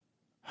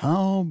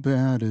How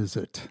bad is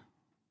it?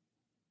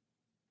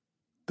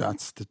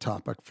 That's the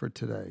topic for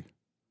today.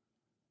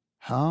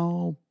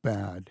 How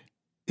bad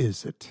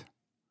is it?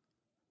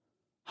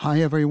 Hi,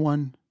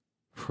 everyone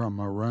from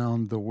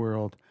around the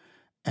world.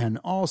 And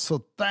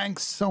also,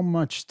 thanks so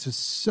much to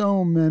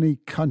so many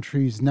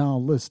countries now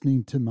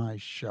listening to my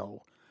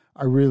show.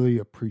 I really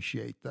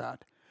appreciate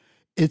that.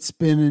 It's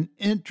been an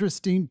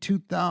interesting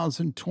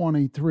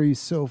 2023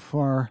 so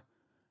far.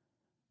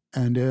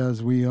 And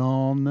as we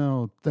all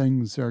know,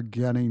 things are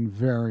getting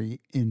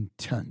very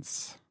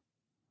intense.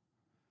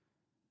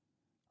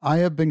 I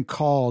have been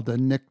called a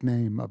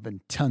nickname of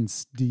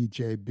Intense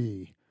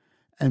DJB,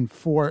 and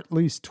for at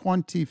least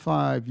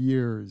 25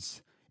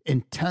 years,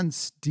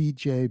 Intense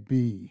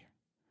DJB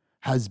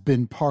has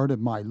been part of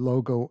my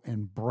logo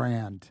and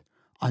brand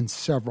on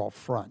several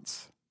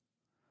fronts.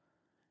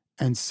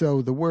 And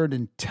so the word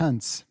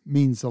intense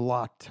means a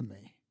lot to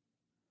me.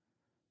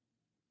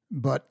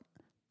 But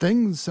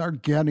things are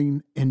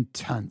getting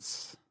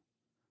intense.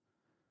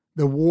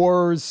 The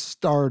wars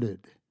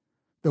started.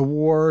 The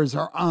wars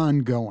are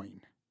ongoing.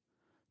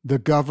 The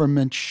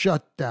government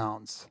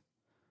shutdowns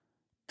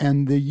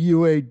and the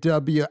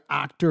UAW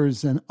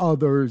actors and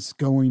others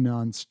going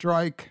on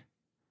strike.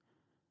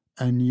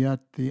 And yet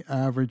the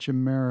average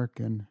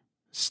American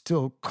is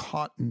still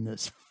caught in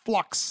this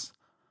flux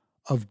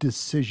of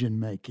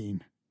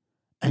decision-making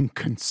and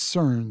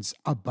concerns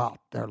about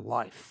their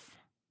life.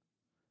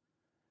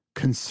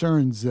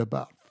 Concerns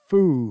about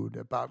food,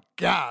 about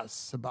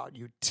gas, about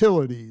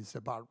utilities,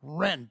 about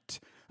rent,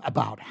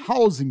 about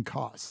housing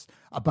costs,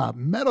 about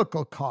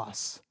medical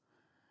costs.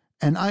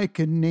 And I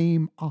can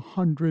name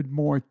 100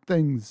 more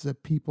things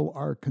that people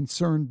are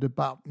concerned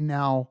about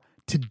now,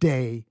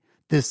 today,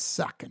 this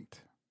second.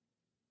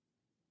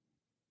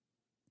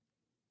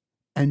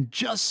 And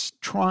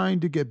just trying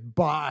to get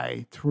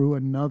by through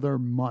another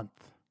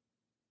month.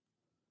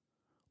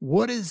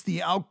 What is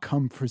the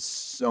outcome for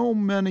so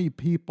many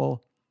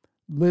people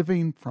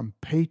living from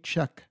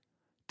paycheck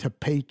to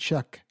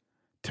paycheck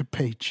to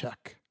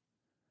paycheck?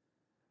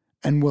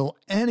 And will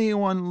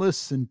anyone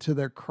listen to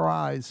their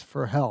cries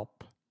for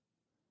help?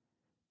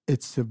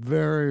 It's a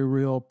very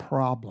real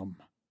problem.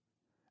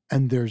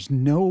 And there's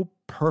no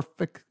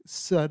perfect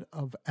set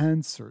of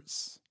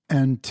answers.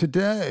 And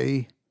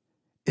today,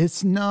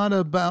 it's not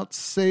about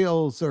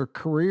sales or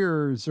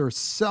careers or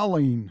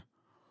selling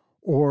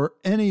or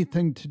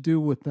anything to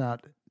do with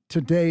that.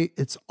 Today,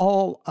 it's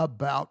all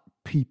about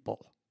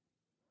people.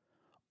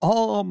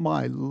 All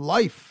my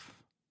life,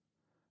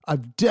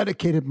 I've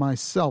dedicated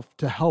myself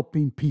to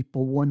helping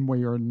people one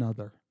way or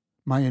another.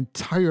 My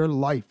entire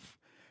life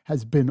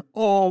has been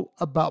all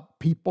about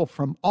people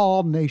from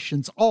all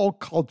nations, all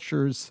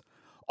cultures,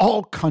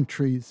 all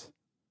countries.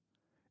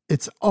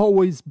 It's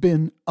always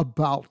been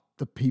about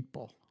the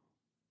people.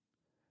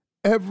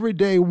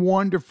 Everyday,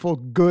 wonderful,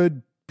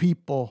 good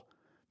people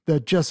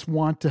that just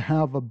want to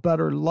have a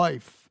better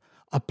life,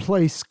 a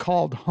place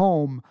called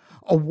home,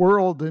 a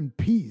world in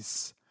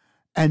peace,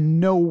 and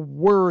no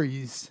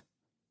worries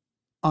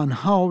on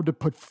how to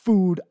put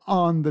food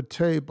on the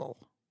table.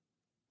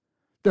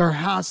 There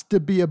has to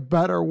be a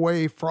better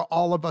way for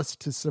all of us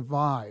to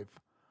survive.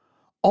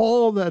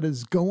 All that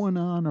is going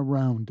on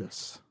around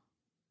us.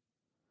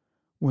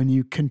 When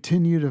you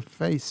continue to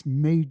face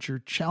major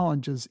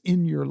challenges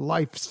in your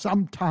life,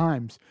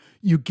 sometimes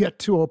you get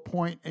to a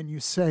point and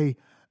you say,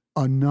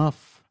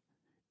 enough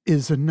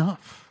is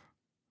enough.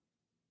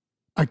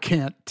 I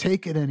can't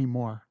take it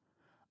anymore.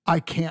 I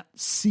can't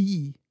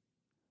see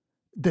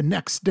the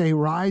next day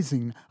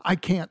rising. I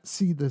can't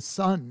see the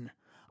sun.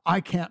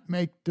 I can't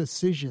make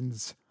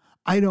decisions.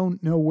 I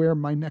don't know where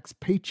my next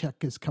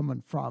paycheck is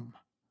coming from.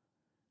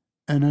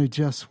 And I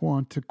just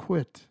want to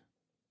quit.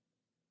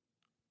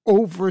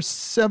 Over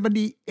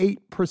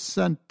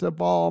 78% of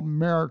all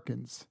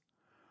Americans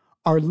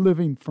are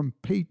living from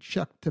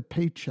paycheck to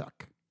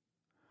paycheck.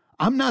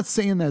 I'm not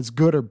saying that's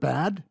good or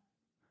bad.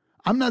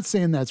 I'm not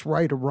saying that's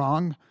right or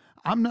wrong.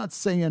 I'm not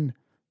saying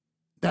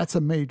that's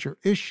a major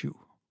issue.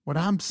 What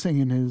I'm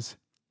saying is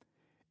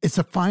it's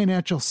a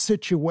financial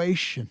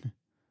situation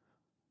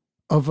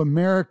of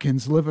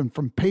Americans living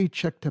from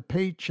paycheck to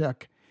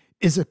paycheck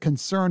is a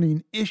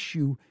concerning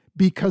issue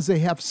because they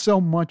have so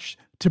much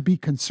to be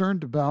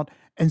concerned about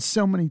and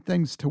so many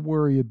things to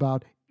worry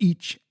about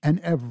each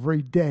and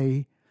every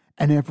day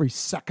and every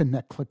second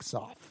that clicks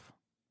off.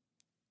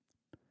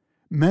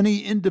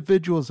 Many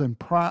individuals and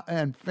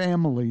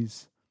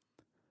families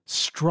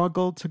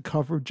struggle to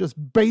cover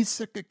just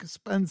basic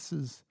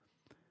expenses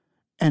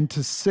and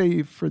to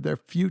save for their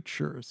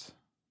futures.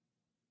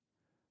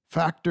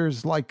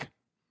 Factors like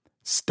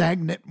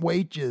stagnant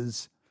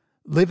wages,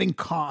 living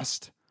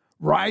cost,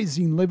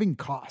 rising living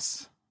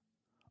costs,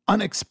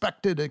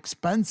 unexpected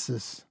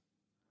expenses,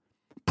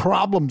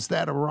 problems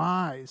that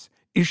arise,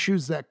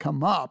 issues that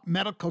come up,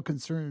 medical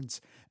concerns,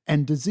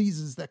 and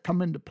diseases that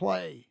come into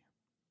play.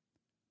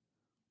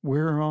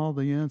 Where are all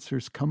the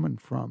answers coming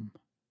from?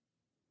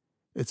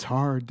 It's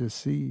hard to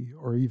see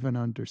or even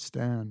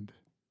understand.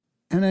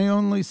 And I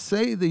only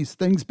say these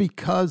things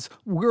because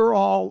we're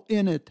all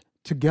in it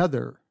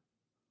together.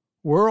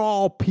 We're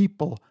all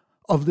people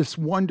of this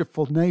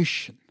wonderful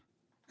nation,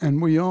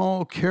 and we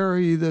all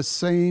carry the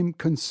same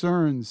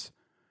concerns,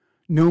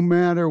 no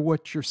matter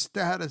what your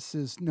status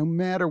is, no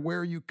matter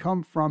where you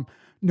come from,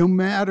 no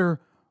matter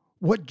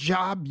what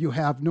job you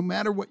have, no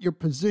matter what your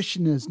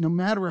position is, no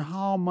matter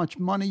how much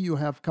money you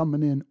have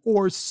coming in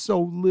or so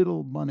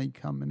little money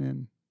coming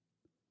in.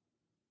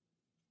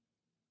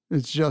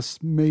 It's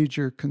just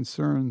major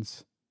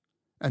concerns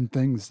and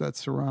things that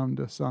surround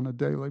us on a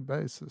daily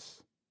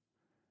basis.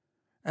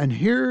 And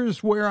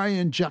here's where I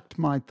inject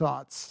my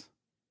thoughts.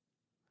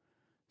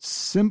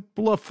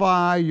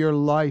 Simplify your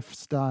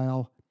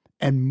lifestyle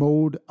and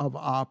mode of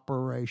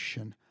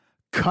operation.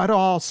 Cut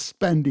all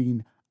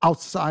spending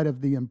outside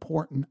of the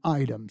important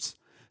items.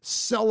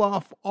 Sell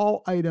off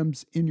all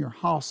items in your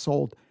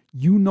household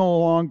you no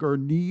longer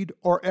need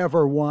or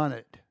ever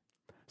wanted.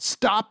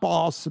 Stop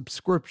all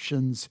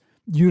subscriptions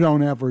you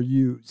don't ever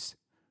use.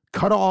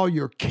 Cut all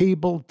your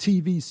cable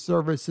TV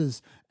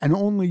services and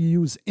only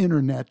use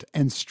internet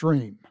and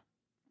stream.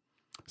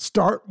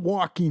 Start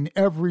walking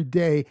every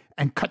day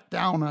and cut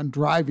down on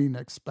driving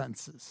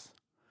expenses.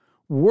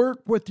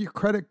 Work with your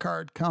credit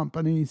card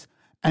companies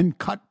and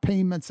cut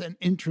payments and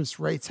interest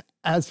rates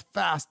as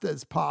fast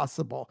as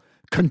possible.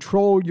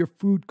 Control your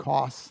food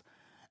costs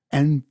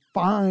and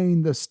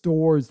find the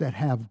stores that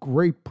have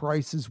great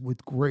prices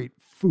with great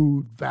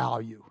food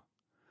value.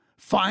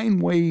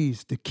 Find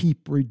ways to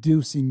keep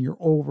reducing your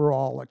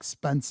overall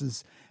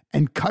expenses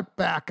and cut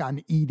back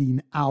on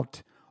eating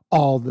out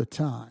all the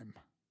time.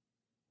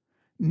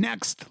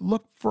 Next,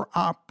 look for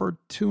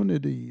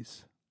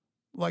opportunities.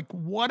 Like,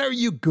 what are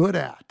you good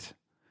at?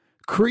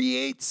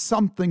 Create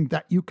something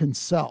that you can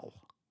sell.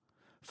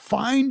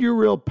 Find your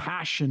real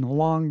passion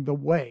along the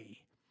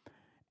way.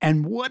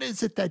 And what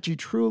is it that you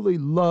truly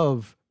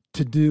love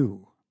to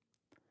do?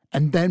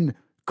 And then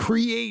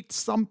create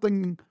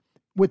something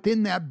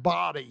within that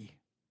body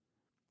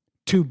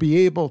to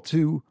be able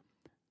to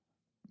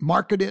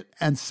market it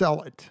and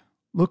sell it.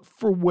 Look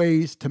for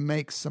ways to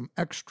make some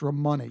extra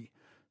money.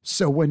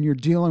 So when you're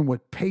dealing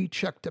with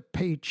paycheck to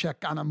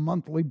paycheck on a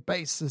monthly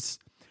basis,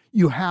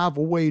 you have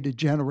a way to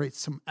generate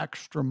some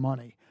extra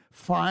money.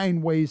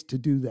 Find ways to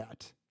do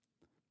that.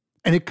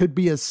 And it could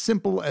be as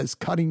simple as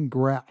cutting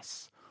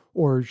grass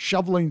or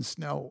shoveling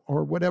snow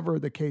or whatever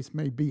the case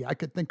may be. I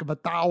could think of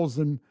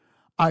 1,000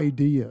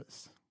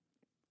 ideas.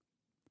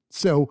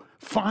 So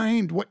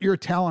find what your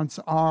talents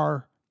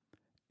are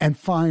and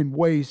find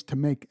ways to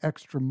make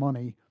extra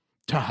money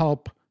to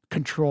help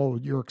control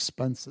your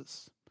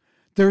expenses.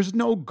 There's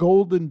no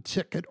golden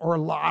ticket or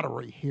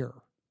lottery here.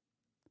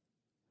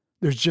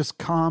 There's just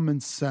common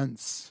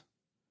sense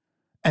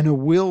and a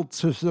will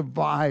to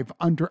survive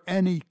under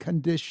any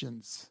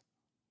conditions.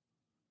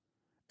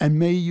 And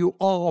may you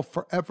all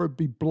forever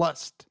be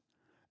blessed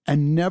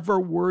and never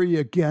worry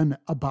again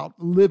about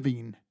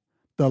living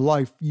the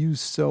life you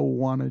so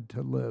wanted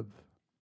to live.